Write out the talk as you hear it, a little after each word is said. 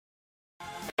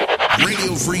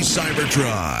Radio Free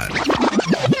Cybertron.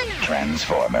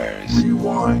 Transformers.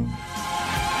 Rewind.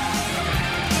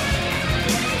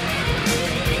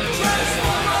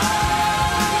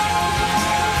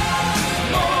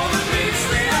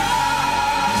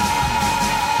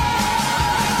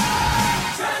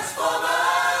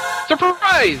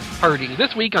 Surprise party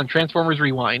this week on Transformers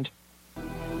Rewind.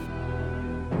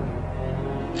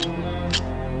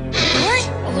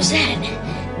 What was that?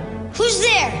 Who's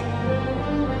there?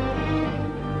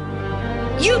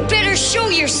 You better show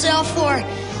yourself or...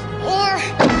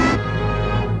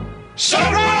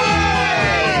 Surprise!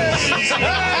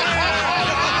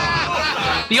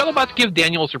 The Autobots give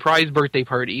Daniel a surprise birthday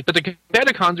party, but the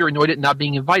Combaticons are annoyed at not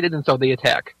being invited, and so they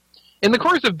attack. In the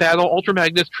course of battle, Ultra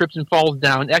Magnus trips and falls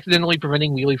down, accidentally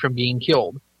preventing Wheelie from being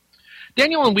killed.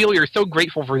 Daniel and Wheelie are so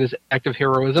grateful for this act of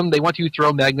heroism, they want to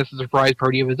throw Magnus a surprise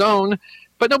party of his own,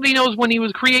 but nobody knows when he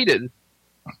was created.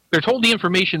 They're told the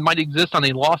information might exist on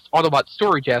a lost Autobot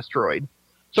storage asteroid.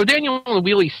 So Daniel and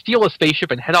Wheelie steal a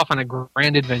spaceship and head off on a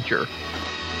grand adventure.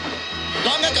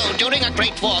 Long ago, during a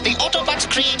great war, the Autobots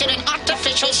created an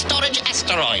artificial storage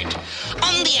asteroid.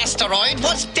 On the asteroid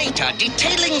was data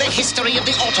detailing the history of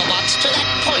the Autobots to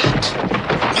that point.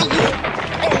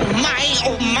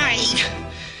 Oh my.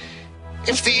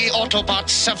 If the Autobots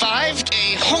survived,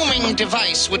 a homing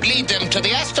device would lead them to the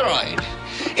asteroid.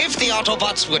 If the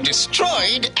Autobots were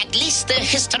destroyed, at least their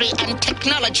history and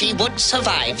technology would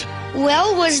survive.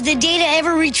 Well, was the data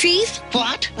ever retrieved?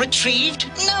 What? Retrieved?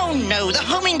 No. The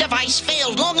homing device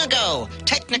failed long ago.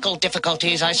 Technical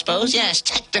difficulties, I suppose. Yes,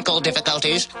 technical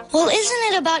difficulties. Well,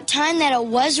 isn't it about time that it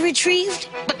was retrieved?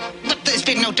 But there's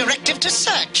been no directive to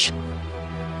search.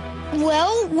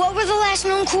 Well, what were the last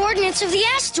known coordinates of the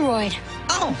asteroid?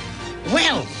 Oh,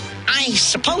 well, I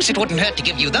suppose it wouldn't hurt to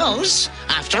give you those.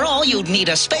 After all, you'd need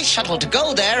a space shuttle to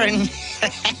go there, and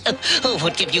who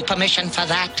would give you permission for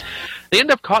that? They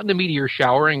end up caught in a meteor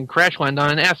shower and crash land on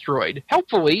an asteroid.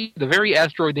 Helpfully, the very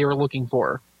asteroid they were looking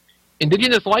for.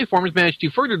 Indigenous life forms manage to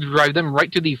further drive them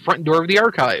right to the front door of the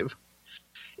archive.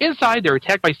 Inside, they're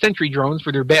attacked by sentry drones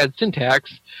for their bad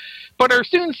syntax, but are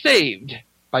soon saved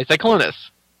by Cyclonus,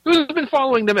 who's been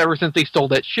following them ever since they stole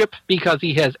that ship because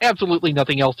he has absolutely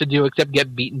nothing else to do except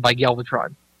get beaten by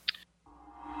Galvatron.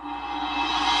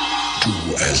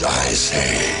 Do as I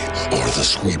say, or the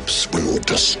sweeps will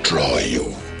destroy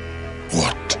you.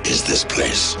 What is this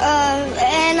place?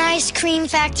 An ice cream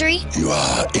factory. You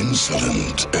are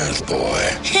insolent, Earth boy.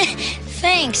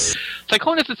 Thanks.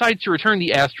 Cyclonus decides to return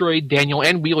the asteroid, Daniel,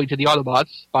 and Wheelie to the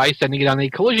Autobots by sending it on a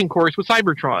collision course with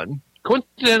Cybertron,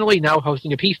 coincidentally now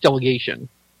hosting a peace delegation.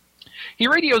 He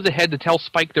radios ahead to tell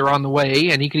Spike they're on the way,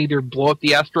 and he can either blow up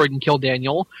the asteroid and kill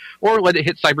Daniel, or let it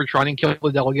hit Cybertron and kill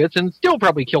the delegates, and still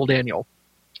probably kill Daniel.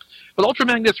 But Ultra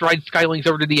Magnus rides Skylinks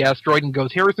over to the asteroid and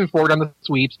goes Harrison Ford on the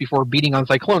sweeps before beating on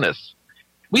Cyclonus.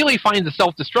 Wheelie finds the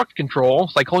self-destruct control,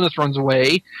 Cyclonus runs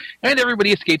away, and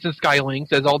everybody escapes in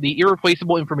Skylinks as all the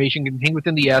irreplaceable information contained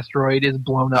within the asteroid is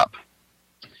blown up.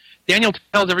 Daniel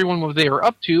tells everyone what they are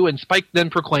up to, and Spike then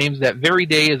proclaims that very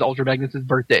day is Ultra Magnus'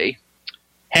 birthday.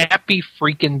 Happy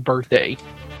freaking birthday.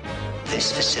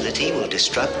 This facility will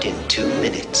destruct in 2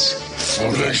 minutes.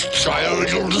 Foolish child,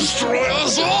 you'll destroy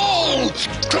us all!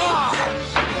 God,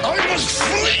 I must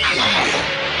flee!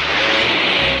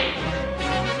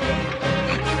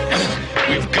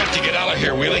 We've got to get out of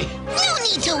here, Wheelie. No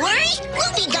need to worry.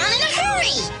 We'll be gone in a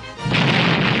hurry.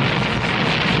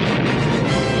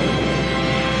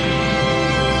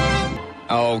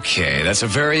 Okay, that's a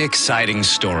very exciting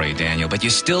story, Daniel, but you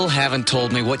still haven't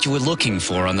told me what you were looking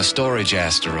for on the storage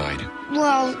asteroid.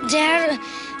 Well, Dad,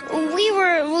 we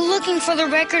were looking for the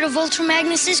record of Ultra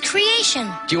Magnus'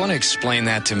 creation. Do you want to explain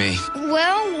that to me?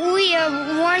 Well, we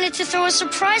wanted to throw a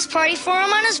surprise party for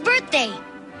him on his birthday.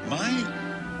 My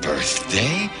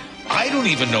birthday? I don't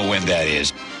even know when that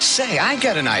is. Say, I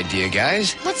got an idea,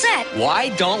 guys. What's that? Why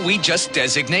don't we just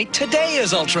designate today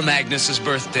as Ultra Magnus'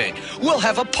 birthday? We'll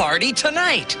have a party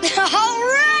tonight. All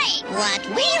right! What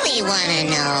we really want to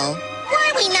know,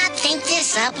 why we not think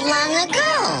this up long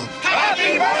ago?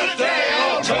 Happy birthday,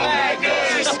 Ultra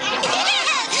Magnus!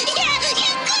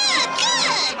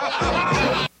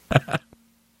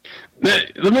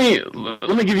 Good.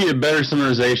 Let me give you a better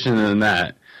summarization than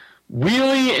that.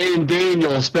 Wheelie and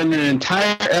Daniel spend an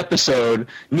entire episode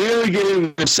nearly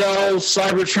getting themselves,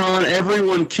 Cybertron,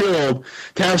 everyone killed,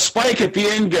 to have Spike at the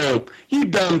end go, "You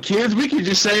dumb kids, we could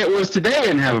just say it was today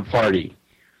and have a party."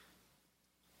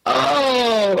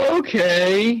 Oh,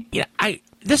 okay. Yeah,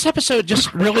 this episode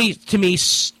just really, to me,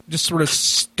 just sort of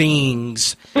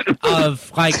stings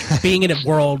of, like, being in a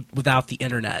world without the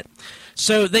internet.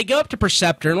 So they go up to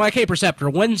Perceptor and like, hey, Perceptor,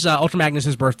 when's Ultra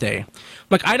Magnus' birthday? I'm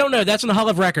like, I don't know. That's in the Hall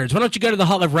of Records. Why don't you go to the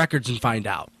Hall of Records and find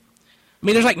out? I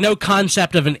mean, there's like no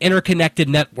concept of an interconnected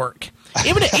network.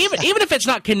 Even if it's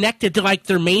not connected to like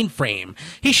their mainframe,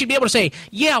 he should be able to say,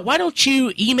 yeah, why don't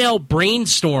you email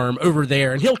Brainstorm over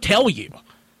there and he'll tell you.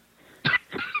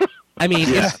 I mean,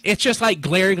 it's just like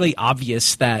glaringly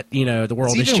obvious that, you know, the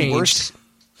world has changed. Worse.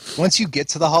 Once you get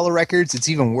to the Hall of Records, it's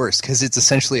even worse because it's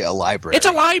essentially a library. It's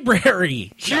a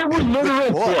library. There were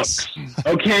literal books.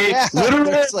 Okay? Yeah,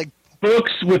 literal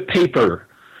books with paper.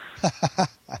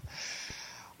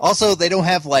 Also, they don't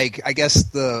have, like, I guess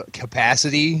the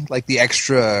capacity, like the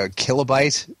extra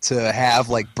kilobyte to have,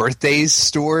 like, birthdays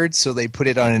stored, so they put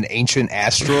it on an ancient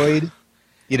asteroid.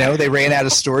 You know, they ran out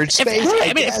of storage space.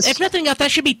 If nothing else,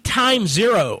 that should be time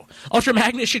zero. Ultra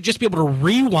Magnus should just be able to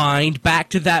rewind back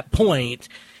to that point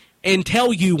and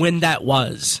tell you when that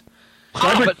was.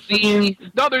 But see,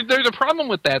 no, there's a problem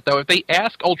with that, though. If they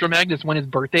ask Ultra Magnus when his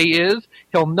birthday is,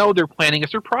 he'll know they're planning a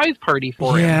surprise party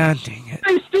for him. Yeah, dang it.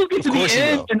 They still get to the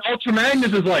end, and Ultra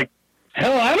Magnus is like,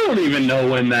 hell, I don't even know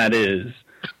when that is.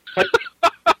 Like,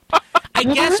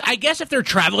 I guess if they're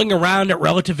traveling around at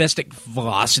relativistic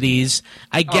velocities,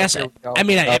 I guess, I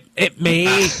mean, it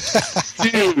may,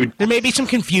 dude, there may be some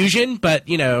confusion, but,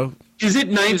 you know. Is it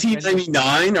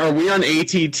 1999? Are we on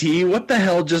ATT? What the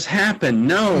hell just happened?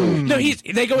 No. No,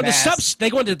 they go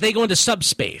into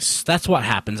subspace. That's what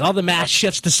happens. All the mass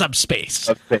shifts to subspace.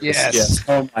 Yes.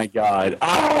 Oh my God.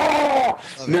 Oh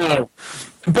no.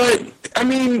 But I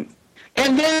mean,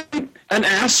 and then an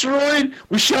asteroid.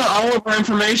 We shot all of our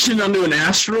information onto an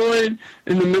asteroid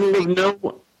in the middle of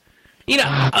nowhere. You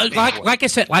know, like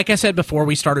I said before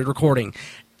we started recording,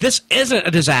 this isn't a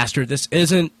disaster. This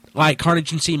isn't like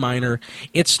Carnage and C Minor.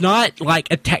 It's not like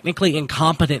a technically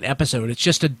incompetent episode. It's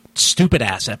just a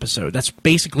stupid-ass episode. That's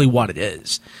basically what it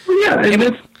is. Yeah, I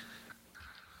mean,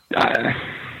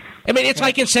 it's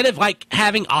like instead of like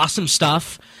having awesome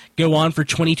stuff go on for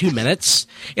 22 minutes,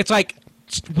 it's like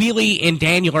Wheelie and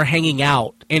Daniel are hanging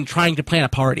out and trying to plan a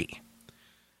party.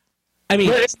 I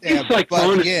mean,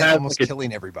 almost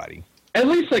killing everybody. At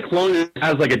least Cyclone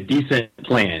has like a decent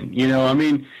plan, you know. I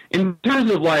mean, in terms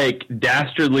of like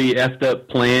dastardly effed up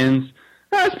plans,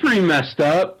 that's pretty messed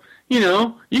up. You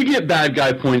know, you get bad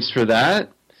guy points for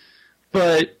that,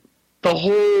 but the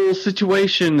whole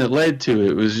situation that led to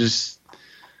it was just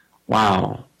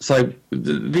wow. It's like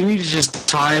they need to just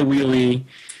tie Wheelie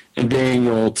and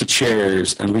Daniel to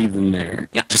chairs and leave them there.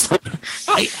 Yeah,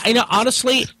 I know.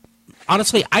 Honestly,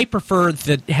 I prefer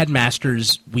the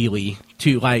Headmaster's Wheelie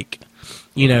to like.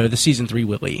 You know, the Season 3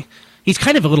 Wheelie. He's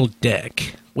kind of a little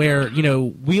dick, where, you know,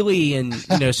 Wheelie in,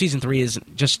 you know, Season 3 is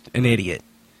just an idiot.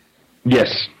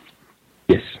 Yes.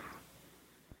 Yes.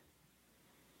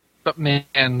 But man,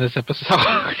 this episode...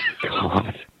 God.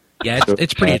 Yeah,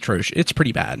 it's pretty atrocious. It's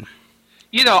pretty bad.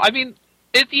 You know, I mean,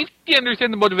 it's easy to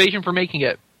understand the motivation for making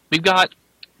it. We've got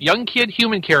young kid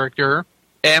human character,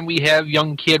 and we have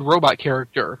young kid robot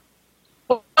character.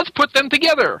 Well, let's put them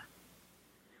together.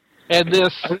 And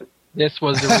this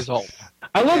was the result.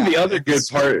 I love the other good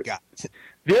part.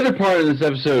 The other part of this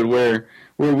episode where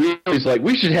Wheelie's like,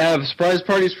 we should have surprise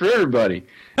parties for everybody.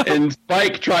 And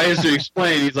Spike tries to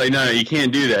explain. He's like, no, you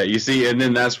can't do that, you see? And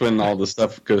then that's when all the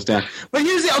stuff goes down. But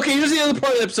here's the other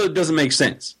part of the episode that doesn't make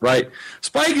sense, right?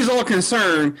 Spike is all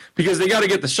concerned because they got to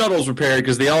get the shuttles repaired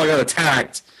because they all got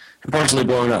attacked and partially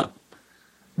blown up.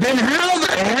 Then how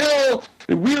the hell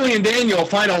did Wheelie and Daniel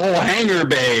find a whole hangar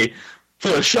bay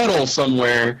full of shuttles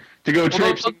somewhere to go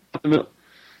traipse?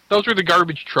 Those were the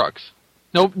garbage trucks.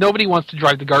 Nobody wants to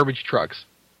drive the garbage trucks.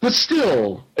 But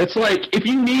still, it's like, if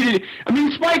you needed... I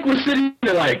mean, Spike was sitting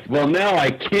there like, well, now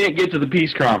I can't get to the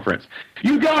peace conference.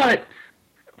 You got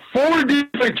 4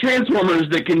 different transformers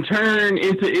that can turn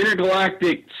into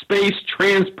intergalactic space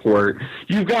transport.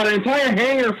 You've got an entire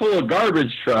hangar full of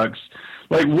garbage trucks.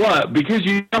 Like what? Because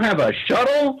you don't have a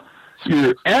shuttle?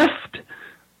 You're effed?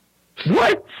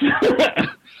 What?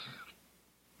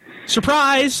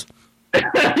 Surprise!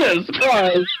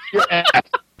 Surprise!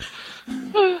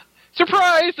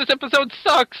 Surprise! This episode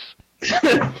sucks!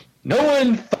 No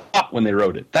one thought when they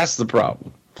wrote it. That's the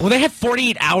problem. Well, they had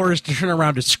 48 hours to turn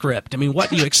around a script. I mean,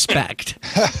 what do you expect?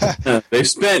 They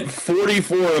spent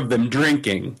 44 of them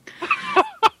drinking.